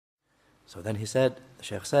So then he said, the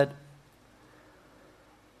Shaykh said,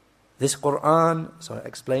 this Qur'an, so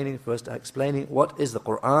explaining what is the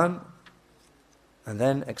Qur'an, and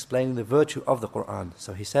then explaining the virtue of the Qur'an.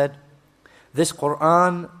 So he said, this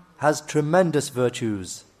Qur'an has tremendous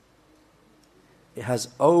virtues. It has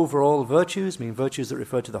overall virtues, meaning virtues that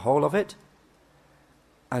refer to the whole of it,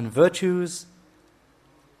 and virtues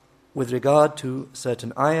with regard to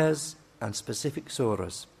certain ayahs and specific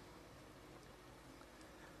surahs.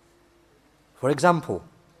 For example,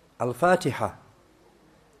 Al-Fatiha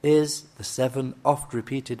is the 7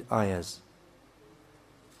 oft-repeated ayahs,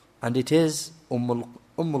 and it is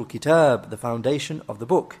Ummul Kitab, the foundation of the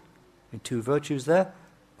book. In 2 virtues there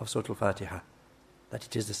of Surah Al-Fatiha, that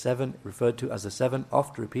it is the 7 referred to as the 7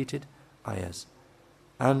 oft-repeated ayahs,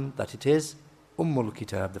 and that it is Ummul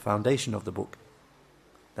Kitab, the foundation of the book.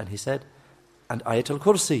 Then he said, and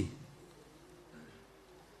Ayatul-Kursi,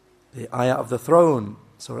 the ayah of the throne,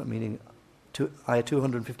 surah meaning ayah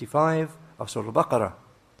 255 of Surah Al-Baqarah,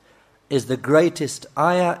 is the greatest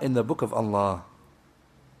ayah in the book of Allah,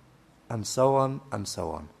 and so on and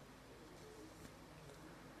so on.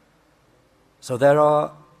 So there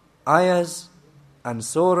are ayahs and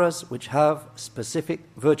surahs which have specific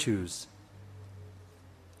virtues.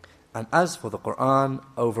 And as for the Qur'an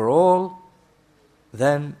overall,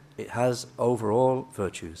 then it has overall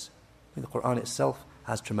virtues. The Qur'an itself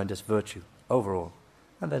has tremendous virtue overall.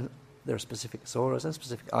 And then there are specific surahs and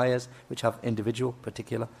specific ayahs which have individual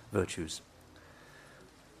particular virtues.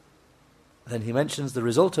 Then he mentions the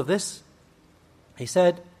result of this. He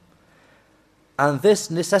said, and this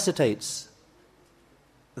necessitates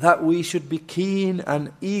that we should be keen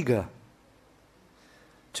and eager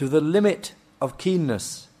to the limit of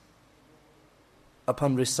keenness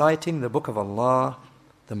upon reciting the Book of Allah,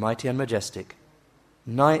 the Mighty and Majestic,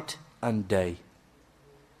 night and day.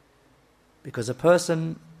 Because a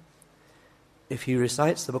person, if he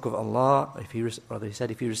recites the Book of Allah, if he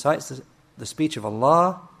recites the speech of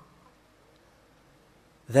Allah,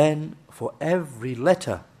 then for every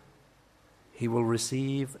letter he will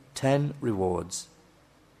receive 10 rewards.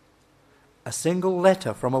 A single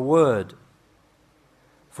letter from a word,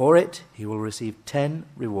 for it he will receive 10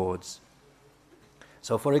 rewards.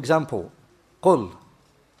 So for example, Qul,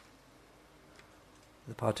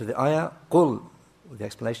 the part of the ayah, Qul, with the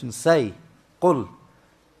explanation, say, Qul.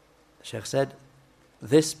 The Shaykh said,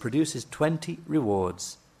 this produces 20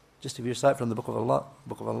 rewards. Just if you recite from the Book of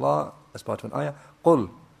Allah as part of an ayah, Qul,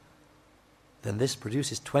 then this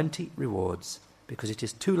produces 20 rewards, because it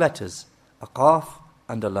is 2 letters, a qaf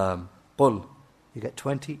and a lam. Qul, you get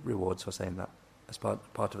 20 rewards for saying that as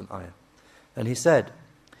part of an ayah. Then he said,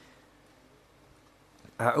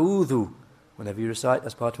 A'udhu, whenever you recite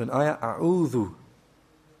as part of an ayah, A'udhu,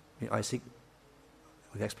 I seek,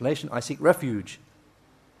 with the explanation, I seek refuge.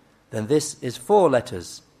 Then this is 4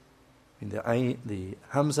 letters, in the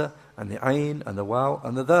Hamza and the Ain and the Waw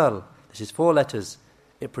and the Dal. This is 4 letters.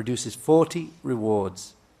 It produces 40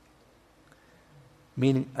 rewards,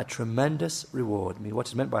 meaning a tremendous reward. I mean, what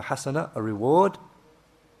is meant by hasana, a reward?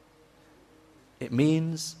 It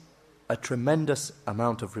means a tremendous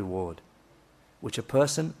amount of reward, which a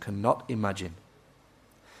person cannot imagine.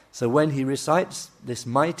 So when he recites this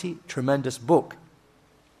mighty, tremendous book,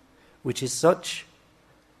 which is such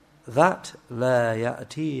that لا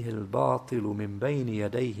يأتيه الباطل من بين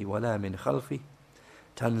يديه ولا من خلفه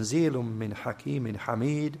تنزيل من حكيم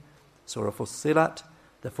حميد, Surah Fussilat,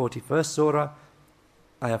 the 41st Surah,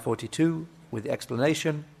 Ayah 42, with the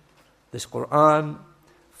explanation, this Qur'an,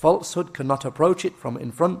 falsehood cannot approach it from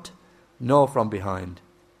in front nor from behind.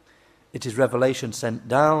 It is revelation sent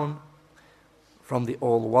down from the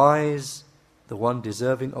All-Wise, the one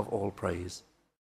deserving of all praise.